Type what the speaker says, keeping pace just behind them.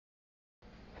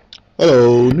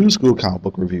Hello, New School Comic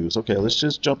Book Reviews. Okay, let's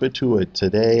just jump into it.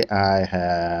 Today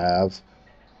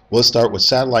we'll start with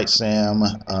Satellite Sam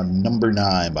number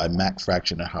 9 by Matt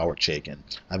Fraction and Howard Chaykin.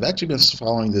 I've actually been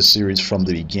following this series from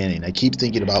the beginning. I keep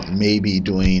thinking about maybe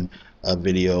doing a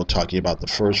video talking about the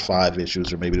first 5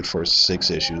 issues or maybe the first 6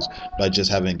 issues, but I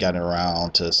just haven't gotten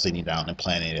around to sitting down and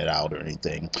planning it out or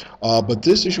anything. But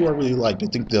this issue I really liked. I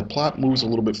think the plot moves a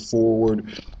little bit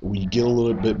forward. We get a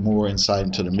little bit more insight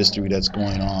into the mystery that's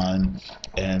going on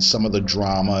and some of the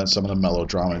drama and some of the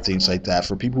melodrama and things like that.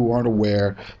 For people who aren't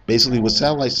aware, basically what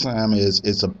Satellite Sam is,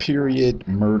 it's a period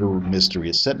murder mystery.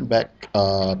 It's set back in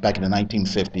the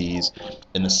 1950s,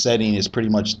 and the setting is pretty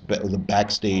much the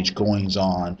backstage goings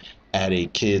on at a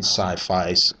kids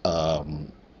sci-fi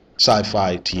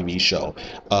TV show.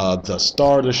 The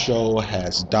star of the show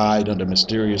has died under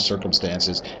mysterious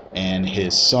circumstances, and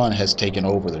his son has taken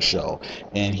over the show.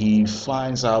 And he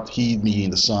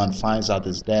meaning the son, finds out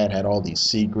his dad had all these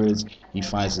secrets. He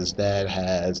finds his dad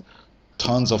has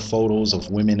tons of photos of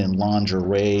women in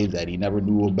lingerie that he never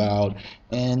knew about.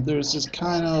 And there's this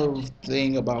kind of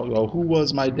thing about, who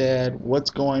was my dad? What's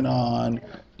going on?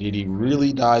 Did he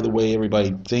really die the way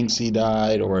everybody thinks he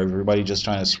died, or everybody just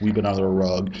trying to sweep it under the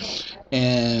rug?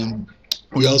 And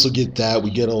we also get that. We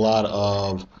get a lot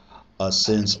of a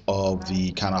sense of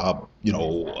the kind of,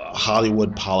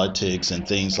 Hollywood politics and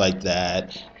things like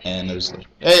that. And there's,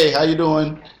 hey, how you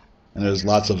doing? And there's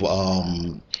lots of,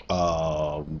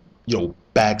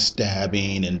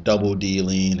 backstabbing and double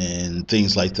dealing and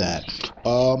things like that.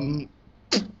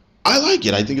 I like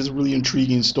it. I think it's a really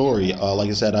intriguing story. Like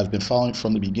I said, I've been following it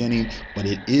from the beginning, but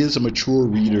it is a mature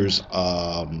reader's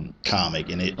comic,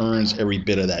 and it earns every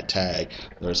bit of that tag.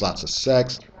 There's lots of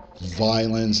sex,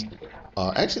 violence.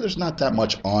 Actually, there's not that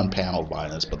much on-panel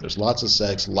violence, but there's lots of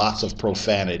sex, lots of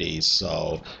profanities.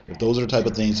 So if those are the type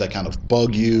of things that kind of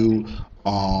bug you,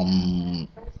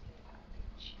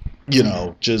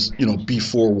 be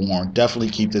forewarned. Definitely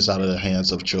keep this out of the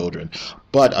hands of children.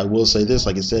 But I will say this,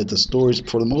 like I said, the story,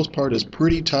 for the most part, is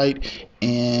pretty tight,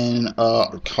 and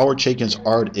Howard Chaykin's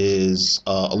art is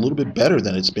a little bit better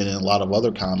than it's been in a lot of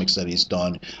other comics that he's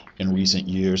done in recent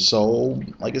years. So,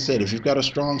 like I said, if you've got a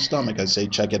strong stomach, I say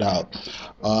check it out.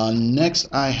 Next,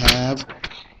 I have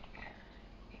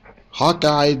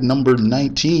Hawkeye number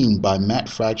 19 by Matt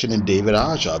Fraction and David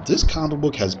Aja. This comic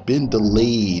book has been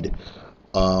delayed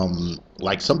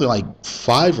something like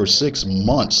 5 or 6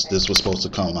 months. This was supposed to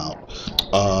come out,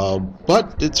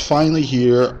 but it's finally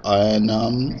here, and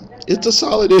it's a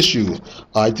solid issue.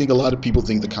 I think a lot of people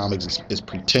think the comics is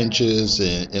pretentious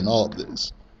and all of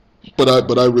this, but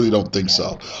I really don't think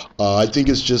so. I think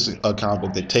it's just a comic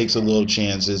book that takes a little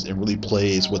chances and really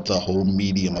plays with the whole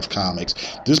medium of comics.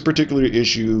 This particular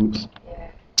issue,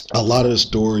 a lot of the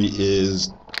story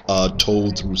is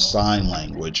told through sign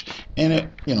language, and it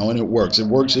works. It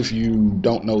works if you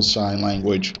don't know sign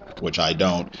language, which I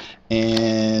don't,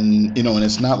 and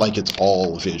it's not like it's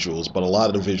all visuals, but a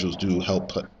lot of the visuals do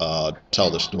help tell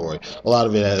the story. A lot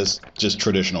of it has just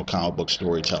traditional comic book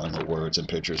storytelling with words and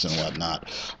pictures and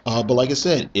whatnot. But like I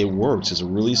said, it works. It's a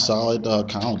really solid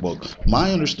comic book.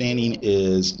 My understanding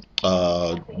is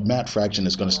Matt Fraction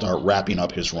is going to start wrapping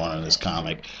up his run on this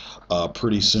comic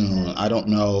pretty soon. I don't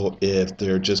know if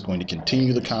they're just going to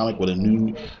continue the comic with a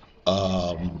new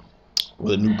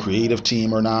creative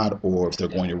team or not, or if they're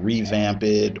going to revamp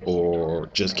it or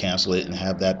just cancel it and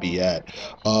have that be it.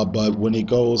 But when it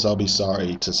goes, I'll be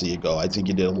sorry to see it go. I think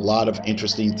it did a lot of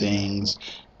interesting things,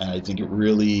 and I think it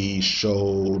really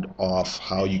showed off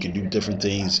how you can do different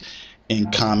things in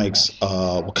comics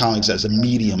as a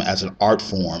medium, as an art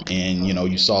form. And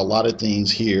you saw a lot of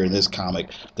things here in this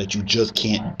comic that you just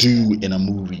can't do in a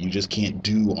movie, you just can't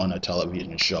do on a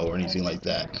television show or anything like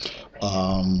that.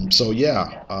 So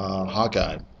yeah,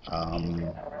 Hawkeye,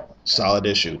 solid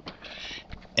issue.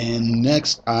 And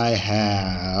next I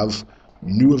have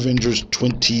New Avengers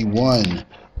 21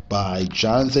 by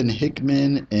Jonathan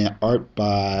Hickman and art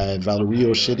by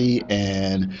Valerio Schiti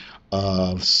and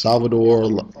Salvador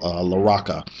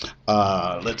Larroca.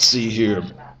 Let's see here.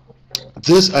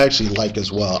 This I actually like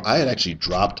as well. I had actually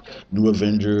dropped New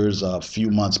Avengers a few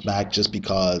months back just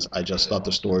because I just thought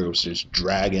the story was just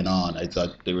dragging on. I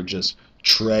thought they were just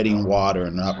treading water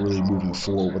and not really moving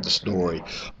forward with the story.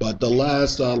 But the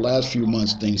last few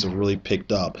months, things have really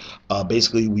picked up.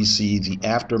 Basically, we see the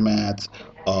aftermath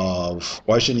of,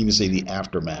 or I shouldn't even say the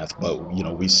aftermath, but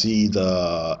we see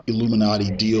the Illuminati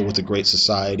deal with the Great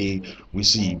Society. We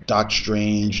see Doc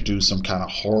Strange do some kind of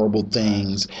horrible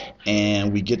things,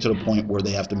 and we get to the point where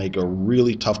they have to make a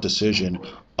really tough decision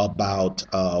about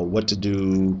what to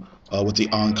do with the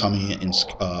oncoming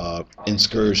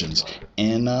incursions.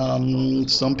 And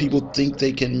some people think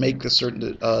they can make a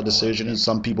certain decision, and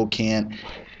some people can't.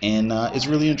 And it's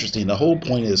really interesting. The whole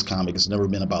point of this comic has never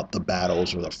been about the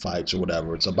battles or the fights or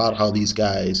whatever. It's about how these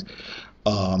guys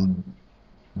um,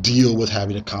 deal with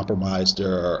having to compromise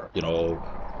their,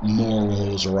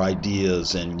 morals or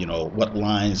ideas, and what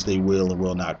lines they will and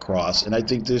will not cross. And I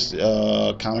think this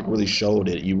comic really showed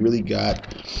it.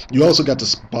 You also got the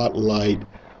spotlight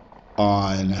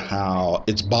on how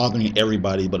it's bothering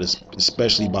everybody, but it's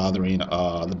especially bothering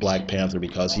the Black Panther,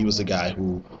 because he was the guy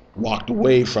who walked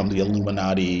away from the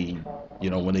Illuminati,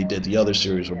 when they did the other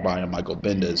series with Brian Michael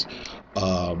Bendis.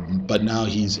 But now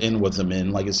he's in with them,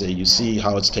 and like I say, you see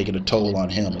how it's taken a toll on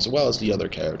him as well as the other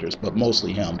characters, but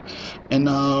mostly him. And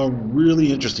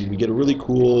really interesting. We get a really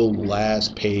cool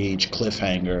last page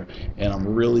cliffhanger, and I'm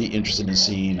really interested in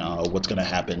seeing what's going to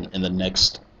happen in the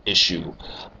next issue.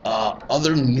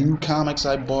 Other new comics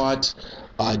I bought,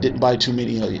 I didn't buy too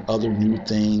many other new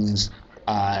things.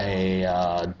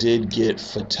 I did get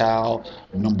Fatale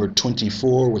number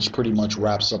 24, which pretty much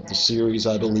wraps up the series,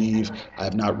 I believe. I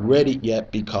have not read it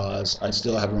yet because I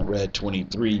still haven't read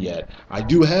 23 yet. I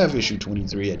do have issue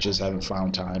 23, I just haven't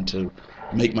found time to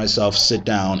make myself sit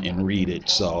down and read it.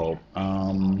 So,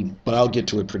 but I'll get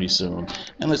to it pretty soon.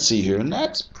 And let's see here, and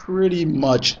that's pretty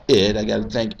much it. I got to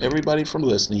thank everybody for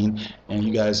listening, and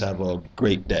you guys have a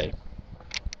great day.